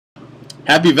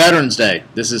Happy Veterans Day.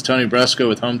 This is Tony Bresco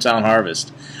with Hometown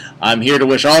Harvest. I'm here to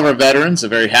wish all of our veterans a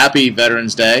very happy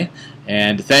Veterans Day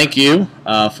and thank you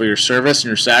for your service and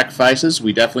your sacrifices.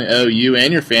 We definitely owe you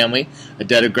and your family a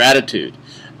debt of gratitude.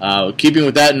 Keeping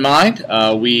with that in mind,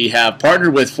 we have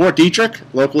partnered with Fort Detrick,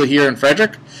 locally here in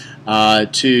Frederick,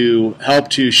 to help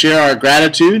to share our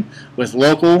gratitude with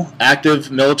local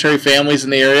active military families in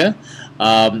the area.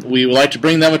 We would like to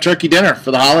bring them a turkey dinner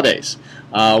for the holidays.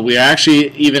 We are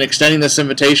actually even extending this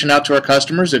invitation out to our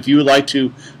customers. If you would like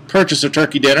to purchase a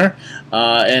turkey dinner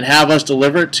and have us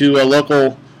deliver it to a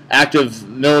local active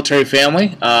military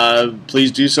family,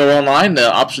 please do so online.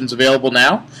 The option's available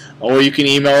now. Or you can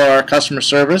email our customer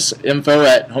service,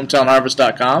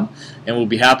 info@hometownharvest.com, and we'll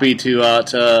be happy to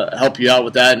help you out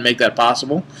with that and make that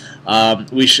possible.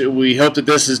 We hope that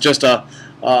this is just a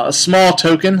small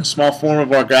token, a small form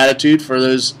of our gratitude for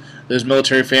those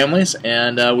military families,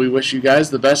 and we wish you guys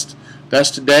the best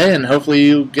today, and hopefully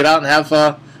you get out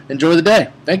and enjoy the day.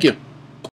 Thank you.